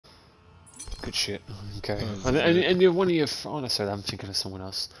Good shit. Okay. And you're one of your... Oh, no, sorry, I'm thinking of someone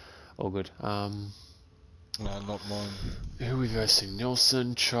else. All good. No, not mine. Who are we versing?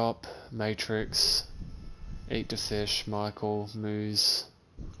 Nilsson, Chop, Matrix, Eat the Fish, Michael, Moose,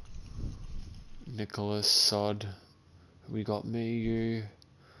 Nicholas, Sod. We got me, you...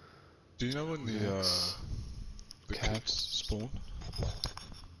 Do you know when the kids spawn?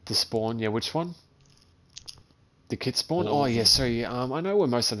 The spawn, yeah, which one? The kid spawn? All oh yeah, sorry, I know where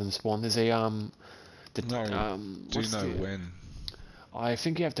most of them spawn. There's a no, do you know when? I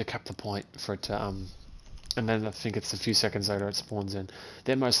think you have to cap the point for it to and then I think it's a few seconds later it spawns in.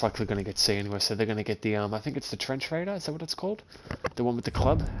 They're most likely going to get C anyway, so they're going to get the I think it's the trench raider, is that what it's called? The one with the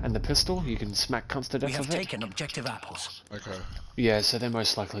club and the pistol, you can smack cunts to death with it. We have taken objective apples. Okay. Yeah, so they're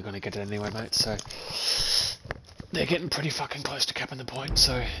most likely going to get it anyway, mate, so... They're getting pretty fucking close to capping the point,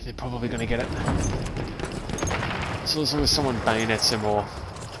 so they're probably going to get it. So as long as someone bayonets him or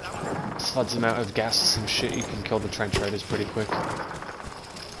floods him out of gas or some shit, you can kill the trench raiders pretty quick.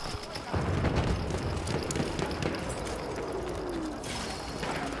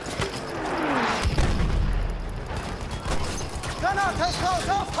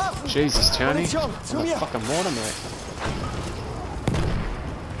 Jesus, Tony. I'm a fucking water, mate.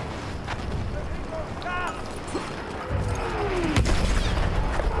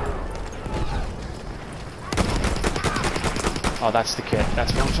 Oh, that's the kit.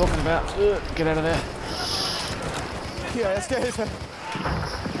 That's what I'm talking about. Get out of there. Hier, erste Hilfe.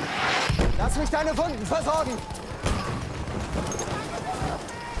 Lass mich deine Wunden versorgen.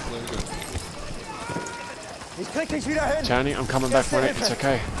 Ich krieg dich wieder hin. Tony, I'm coming back for it. It's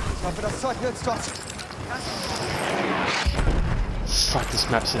okay. Ich hoffe, das Zeug nützt was. Fuck, this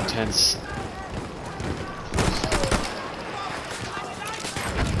map's intense.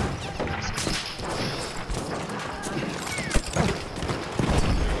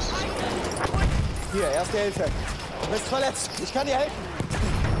 Hier, erste Hilfe. Du bist verletzt. Ich kann dir helfen.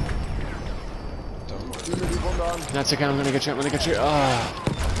 Sieh mir die Wunde an. That's okay, I'm gonna get you, I'm gonna get you. Ah.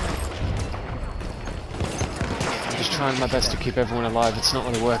 I'm just trying my best to keep everyone alive, it's not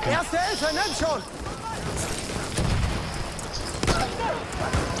really working. Erste Hilfe, nimm schon!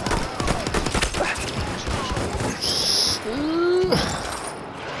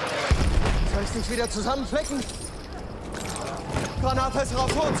 Soll ich dich wieder zusammenflecken? Granate ist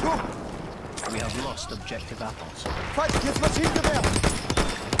raus, vor uns zu! We have lost objective apples. Falsch, jetzt Maschinengewehr!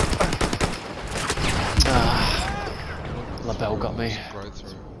 Labelle got me.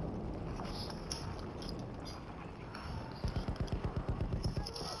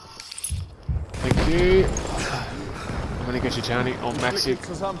 Thank you. I'm gonna get you, Tony. Oh, Maxi.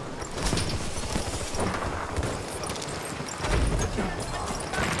 Zusammen.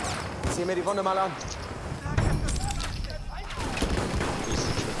 Sieh mir die Wunde mal an.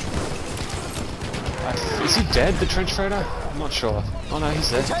 Is he dead, the trench raider? I'm not sure. Oh no, he's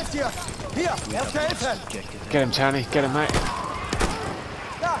dead. Ich helf dir! Hier, erste Hilfe! Get him, Tony. Get him, mate.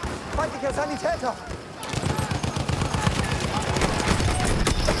 Da, feindlicher Sanitäter!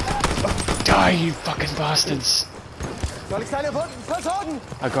 Die, you fucking bastards! Soll ich deine Wunden versorgen?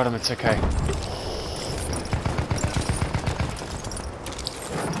 I got him, it's okay.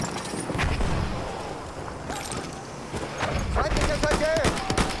 Feindlicher Verkehr!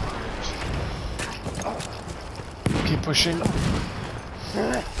 Keep pushing.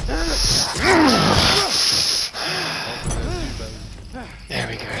 There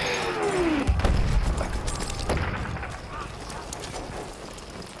we go.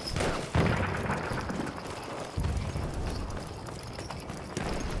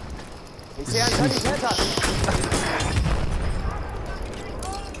 Ich sehe einen Sanitäter!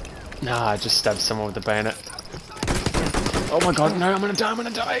 Nah, I just stabbed someone with the bayonet. Oh my god, no, I'm gonna die, I'm gonna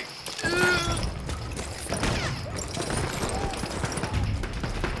die!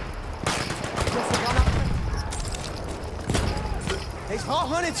 Ich brauche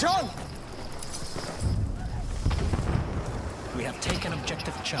Munition! We have taken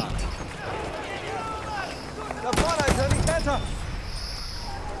objective Charlie. Da vorne ein Sanitäter!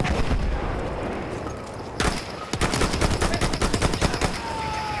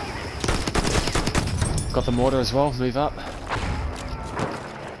 Got the mortar as well, move up.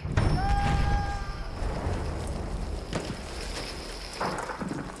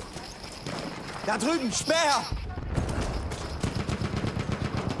 Da drüben, Speer!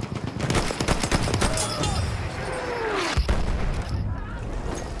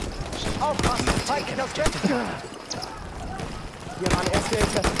 Aufpassen! Feindlich auf Jet! Hier, Mann, erste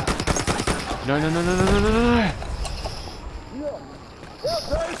Hilfe! No, no, no, no, no, no, no, no!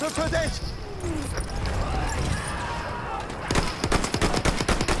 Erste Hilfe für dich!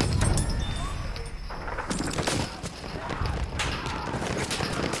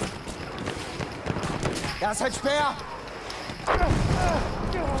 Er ist ein Speer!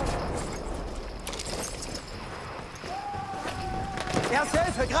 Erste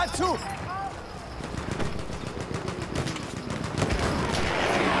Hilfe, greif zu!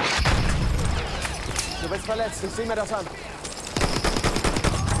 Du bist verletzt, ich sehe mir das an.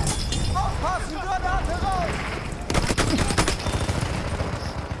 Aufpassen, Granate raus!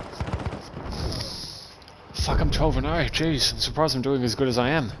 Fuck, I'm 12-0. Jeez, I'm surprised I'm doing as good as I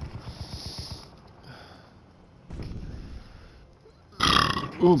am.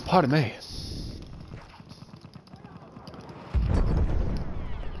 Ooh, pardon me.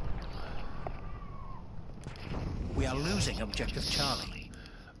 We are losing objective Charlie.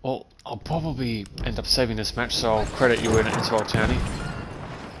 Well, I'll probably end up saving this match, so I'll credit you in it as well, Townie.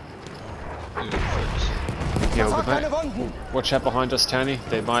 Yeah, Versorgt good, keine mate. Wunden! Watch out behind us, Townie.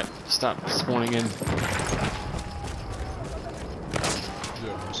 They might start spawning in.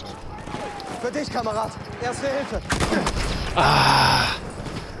 Yeah, so. Für dich, Kamerad! Erste Hilfe! Ah!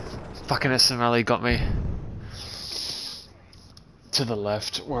 Fucking SMLE got me. To the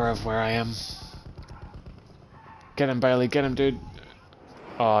left, where I am. Get him, Bailey. Get him, dude.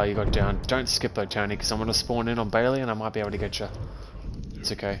 Oh, you got down. Don't skip though, Tony, because I'm going to spawn in on Bailey and I might be able to get you.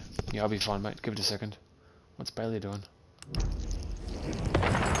 It's okay. Yeah, I'll be fine, mate. Give it a second. What's Bailey doing?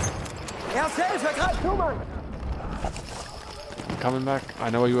 Erste Hilfe, greif zu, Mann! I'm coming back. I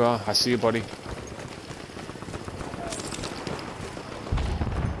know where you are. I see your body.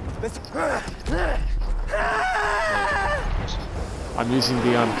 I'm using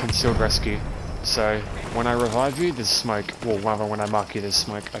the concealed rescue. So when I revive you, there's smoke. Well, rather when I mark you, there's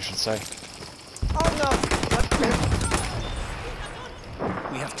smoke, I should say. Oh no!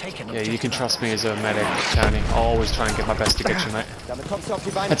 We have taken Yeah, you objective can trust me apples. as a medic, Tony. I'll always try and get my best to get you, mate. Damit kommst du auf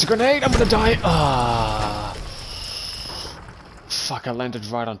die Beine. That's a grenade! I'm gonna die! Ah! Fuck, I landed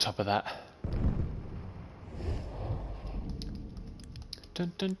right on top of that.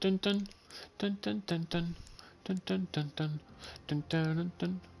 Dun dun dun dun. Dun dun dun dun. Dun dun dun dun. Dun dun dun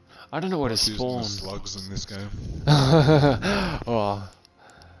dun. I don't know where to Using spawn. the slugs in this game. Oh.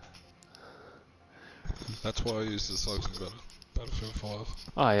 That's why I use the slugs in Battlefield 5.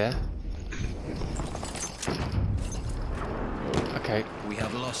 Oh, yeah? Okay. We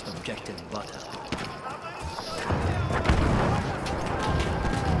have lost objective butter.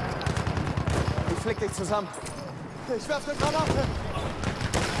 Ich flick dich zusammen. Ich werf eine Granate.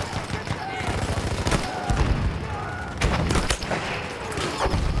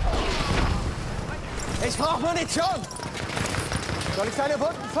 Ich brauch Munition. Soll ich deine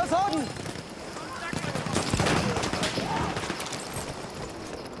Wunden versorgen?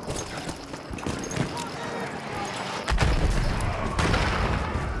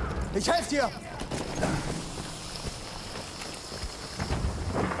 Ich helfe dir.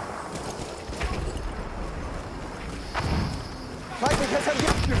 Feindliches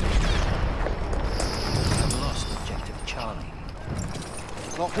Entgegen. We have lost objective Charlie.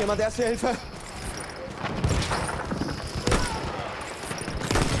 Braucht jemand erste Hilfe?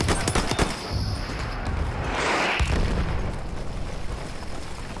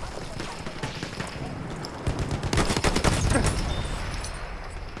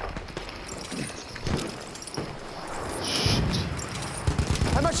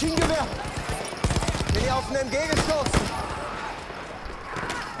 Ein Maschinengewehr! Bin hier auf einen MG gestoßen!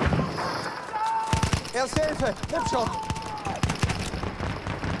 Erste Hilfe! Nippschott!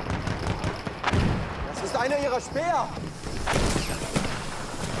 Das ist einer ihrer Speer!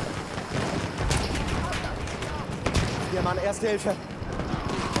 Hier, Mann, Erste Hilfe!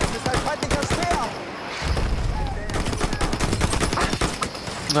 Das ist ein feindlicher Speer!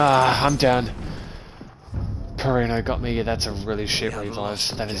 Ah, I'm down. Perino got me. Yeah, that's a really shit revive.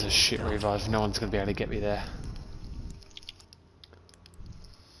 That is a shit revive. No one's gonna be able to get me there.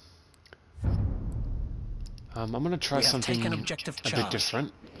 I'm gonna try We have something taken a objective bit Charlie.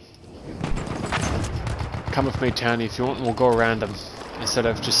 different. Come with me, Townie, if you want, and we'll go around them instead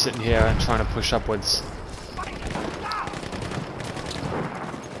of just sitting here and trying to push upwards.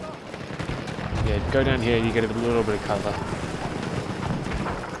 Yeah, go down here. You get a little bit of cover.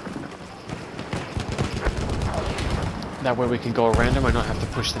 That way we can go around them and not have to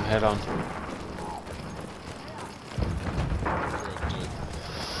push them head on.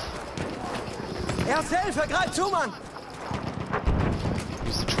 Erste Hilfe! Greif zu, Mann!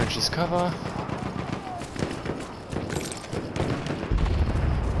 Use the trenches cover.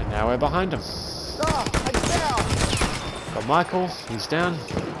 And now we're behind them. Da! Ein Speer! Got Michael, he's down.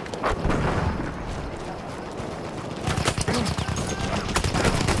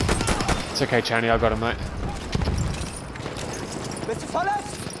 It's okay, Channy, I got him, mate. Bist du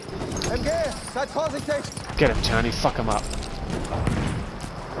verletzt? MG, seid vorsichtig! Get him, Tony. Fuck him up.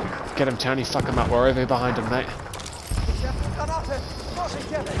 Get him, Tony. Fuck him up. We're over behind him, mate. Ich werfe eine Granate! Vorsicht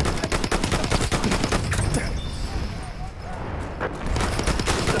hier!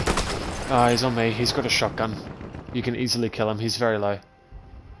 Ah, he's on me. He's got a shotgun. You can easily kill him. He's very low.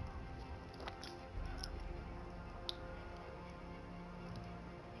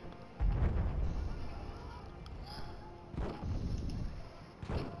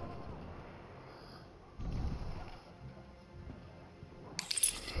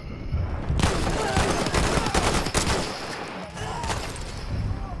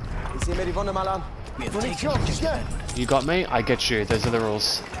 Ich sehe mir die Wunde mal an. We have taken Munition, objective schnell! Edward. You got me? I get you. Those are the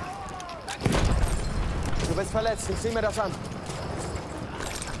rules. Du bist verletzt, ich sehe mir das an.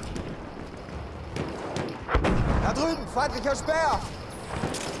 Da drüben, feindlicher Speer!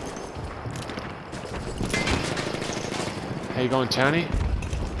 How you going, Tony?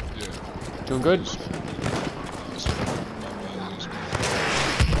 Yeah. Doing good?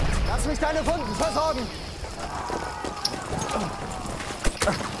 Lass mich deine Wunden versorgen!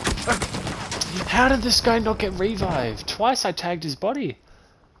 How did this guy not get revived? Twice I tagged his body.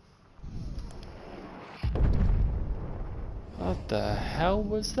 What the hell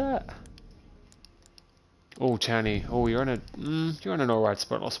was that? Oh, Tony. Oh, you're in an alright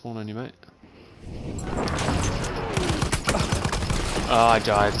spot. I'll spawn on you, mate. Oh, I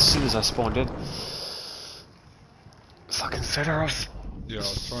died as soon as I spawned in. Fucking Fedorov. Yeah, I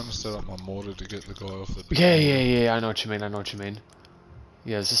was trying to set up my mortar to get the guy off the... Yeah. I know what you mean.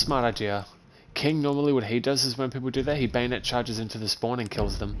 Yeah, it's a smart idea. King, normally what he does is when people do that, he bayonet charges into the spawn and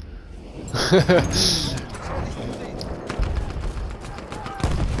kills them.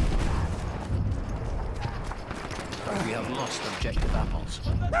 We have lost objective apples.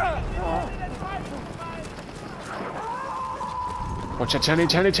 Watch out, Tony!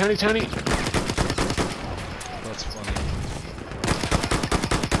 That's funny.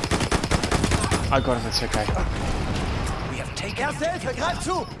 I got him, it's okay. We have taken Erste Hilfe, objective greif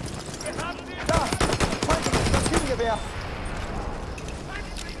zu! Da! Feindliches Maschinengewehr!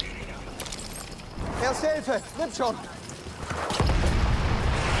 Erste Hilfe, nimm schon!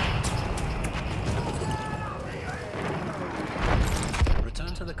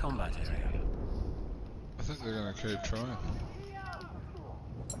 Return to the combat area. I think they're gonna keep trying.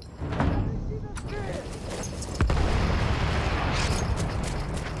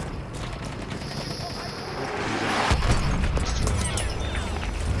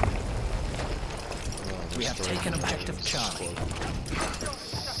 We have taken objective Charlie.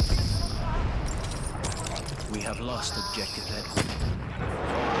 We have lost objective Edward.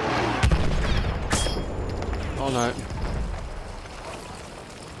 Oh no.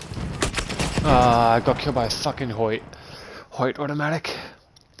 I got killed by a fucking Hoyt. Hoyt automatic.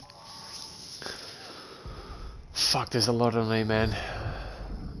 Fuck, there's a lot on me, man.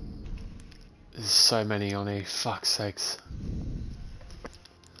 There's so many on me, fuck's sakes.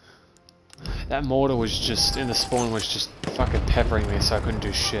 That mortar was just, in the spawn, was just fucking peppering me so I couldn't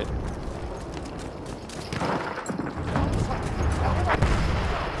do shit.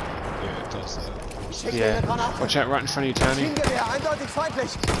 Yeah, it does that. Ich schicke dir Yeah, eine Granate! watch out right in front of you, Tony. Maschinengewehr, eindeutig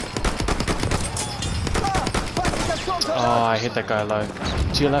feindlich! Da! Feindlicher Sturmsoldat! Oh, I hit that guy low.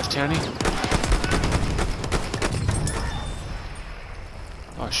 To your left, Tony.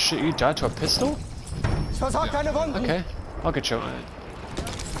 Oh shit, you died to a pistol? Ich versorge deine Wunden! Okay, I'll get you on it.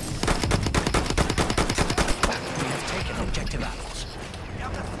 We have taken objective apples.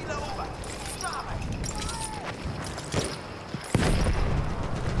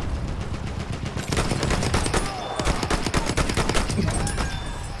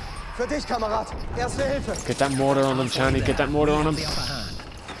 Für dich, Kamerad! Erste Hilfe! Get that mortar on them, Tony. Get that mortar on them. The upper hand.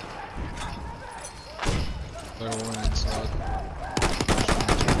 They're all inside.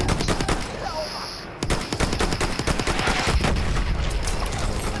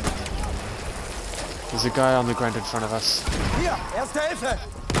 There's a guy on the ground in front of us. Hier! Erste Hilfe!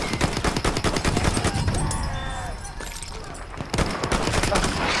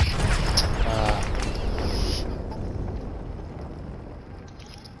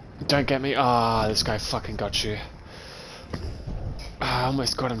 Don't get me. Ah, this guy fucking got you. I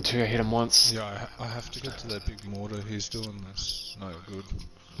almost got him too. I hit him once. Yeah, I have to get to that big mortar. He's doing this. No good.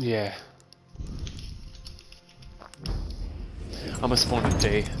 Yeah. I'm gonna spawn at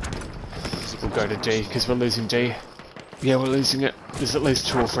D. We'll go to D because we're losing D. Yeah, we're losing it. There's at least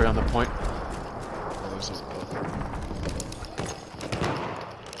 2 or 3 on the point. Oh, this is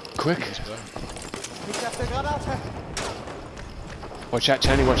Quick. bad. Ich werfe Granate! Watch out,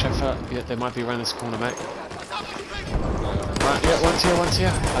 Tony. Watch out for. Yeah, they might be around this corner, mate. Right, yeah, one's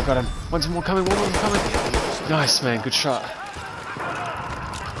here. I got him. One's more coming, one more coming. Nice, man, good shot.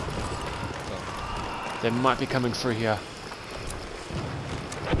 They might be coming through here.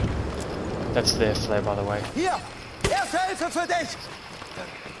 That's their flare, by the way. Hier! Erste Hilfe für dich!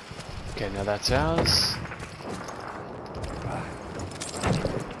 Okay, now that's ours.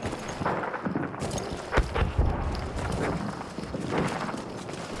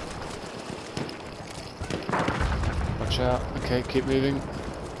 Watch out. Okay, keep moving.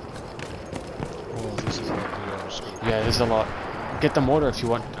 Oh, this is like the scope. Yeah, there's a lot. Get the mortar if you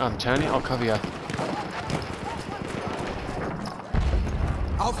want, Tony. I'll cover you.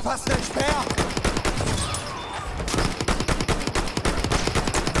 Aufpassen, den Speer!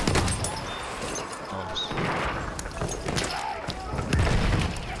 Nice.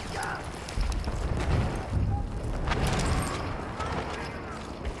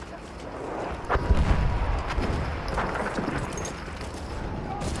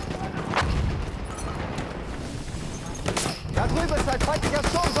 Da drüben ist ein feindlicher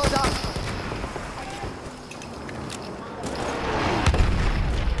Sturmsoldat!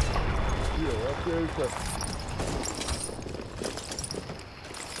 Hier, erste Hilfe.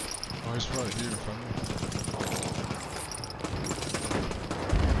 Oh, he's right here in front of me.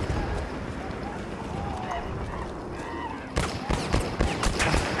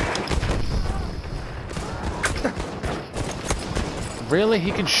 Really?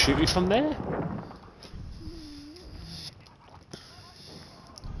 He can shoot me from there?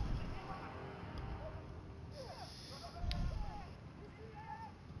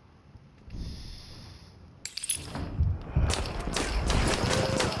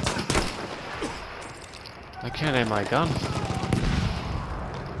 I can't aim my gun.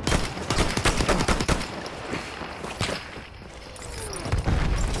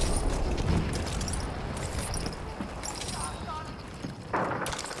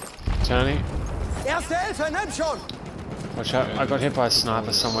 Tony, Erste Hilfe, nimm schon! watch out. I got hit by a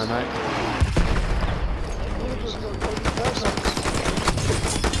sniper somewhere, mate.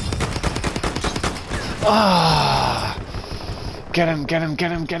 Ah! Get him, get him,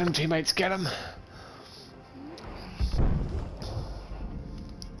 get him, get him, teammates, get him!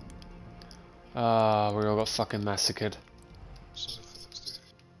 Ah, we all got fucking massacred. So thirsty.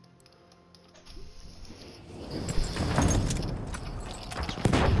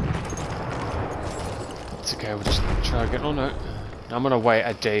 It's okay, we'll just try again. Oh no. I'm gonna wait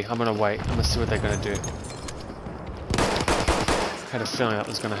at D. I'm gonna wait. I'm gonna see what they're gonna do. Had a feeling that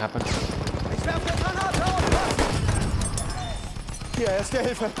was gonna happen. Ich werfe eine Granate auf! Hier, erste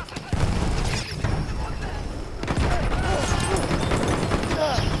Hilfe!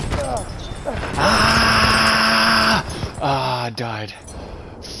 Ah, I died.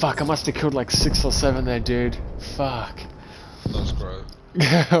 Fuck, I must have killed like 6 or 7 there, dude. Fuck. That's great.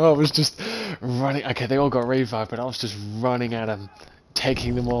 I was just running. Okay, they all got revived, but I was just running at them,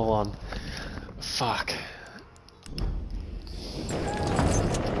 taking them all on. Fuck.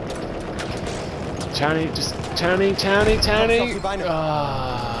 Tony, just Tony.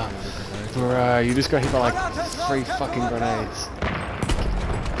 Ah, bro, you just got hit by like 3 fucking grenades.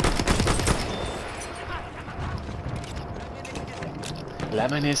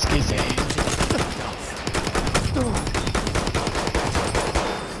 Lemon ist gesehen.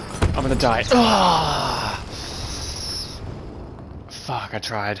 I'm gonna die. Ah! Fuck, I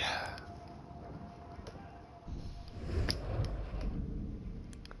tried.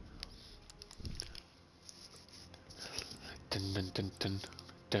 Dun, dun, dun, dun,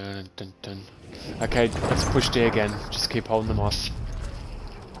 dun, dun, dun. Okay, let's push D again. Just keep holding them off.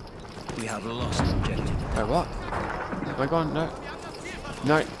 We have lost objective. Wait, what? Oh my god, no.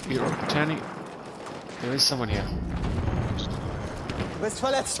 No, you're turning. There is someone here. Du bist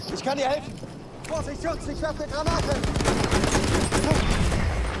verletzt. Ich kann dir helfen. Vorsicht, Jungs, ich werfe eine Granate.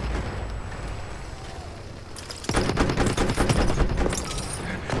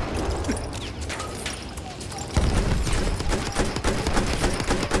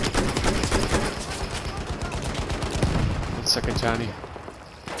 One second, Tony.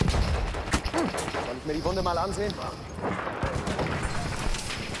 Kann ich mir die Wunde mal ansehen?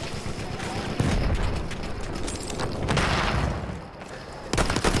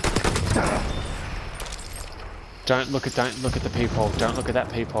 Don't look at the peephole. Don't look at that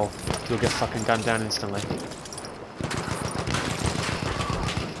peephole. You'll get fucking gunned down instantly.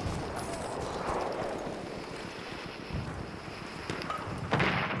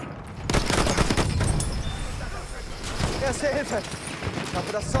 Erste Hilfe. Ich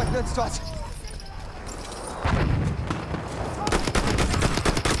hoffe, das Zeug nützt was.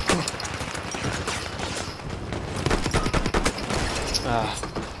 Ah.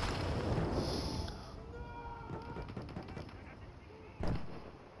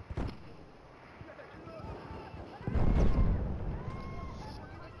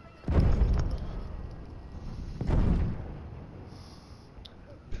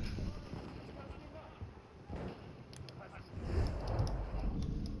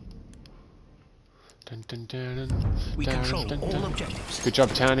 Dun, dun, dun, dun, We dun, control dun, all dun. objectives. Good job,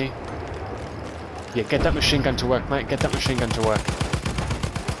 Townie. Yeah, get that machine gun to work, mate. Get that machine gun to work.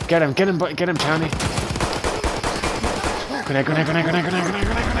 Get him, Townie. Grenade, grenade, grenade, grenade, grenade,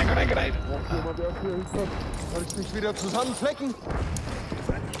 grenade, grenade, grenade, grenade. Jemand, der hier hinkommt. Kann ich mich wieder zusammenflecken?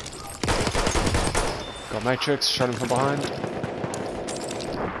 Got Matrix, shot him from behind.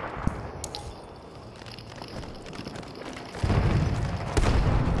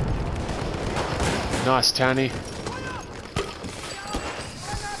 Nice, Townie.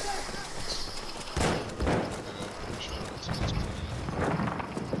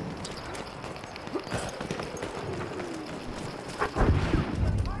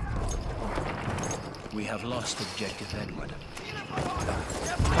 We have lost objective Edward.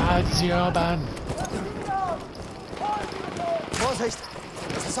 Als Jorban. Vorsicht!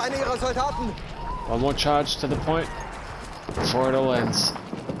 Das ist einer ihrer Soldaten! One more charge to the point before it all ends.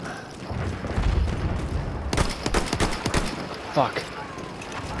 Fuck.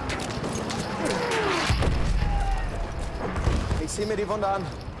 Ich sehe mir die Wunde an.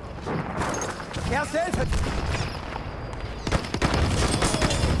 Erste Hilfe!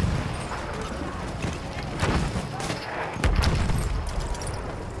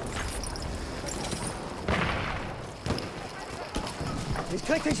 Ich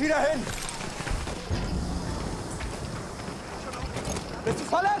krieg dich wieder hin! Bist du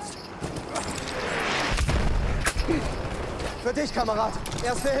verletzt? Für dich, Kamerad.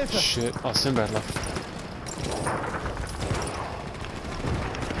 Erste Hilfe. Shit. Oh, Sinbad left.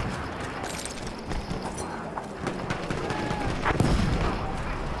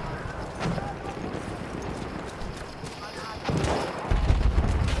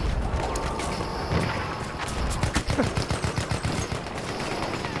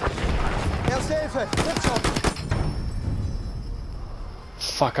 Erste Hilfe. Jetzt schon.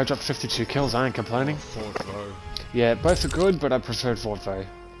 Fuck, I dropped 52 kills. I ain't complaining. Fourth row. Yeah, both are good, but I preferred Fort Vaux.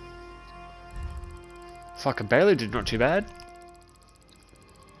 Fucking Bailey did not too bad.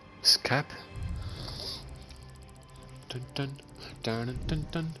 Scap. Dun dun dun dun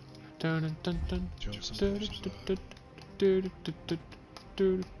dun dun dun dun Johnson.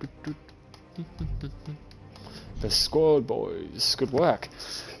 The squad boys. Good work.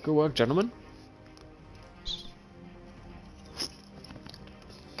 Good work, gentlemen.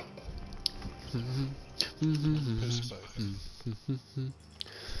 Piss baby.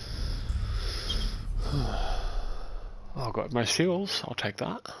 I've got my shields. I'll take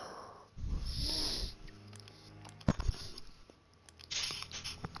that.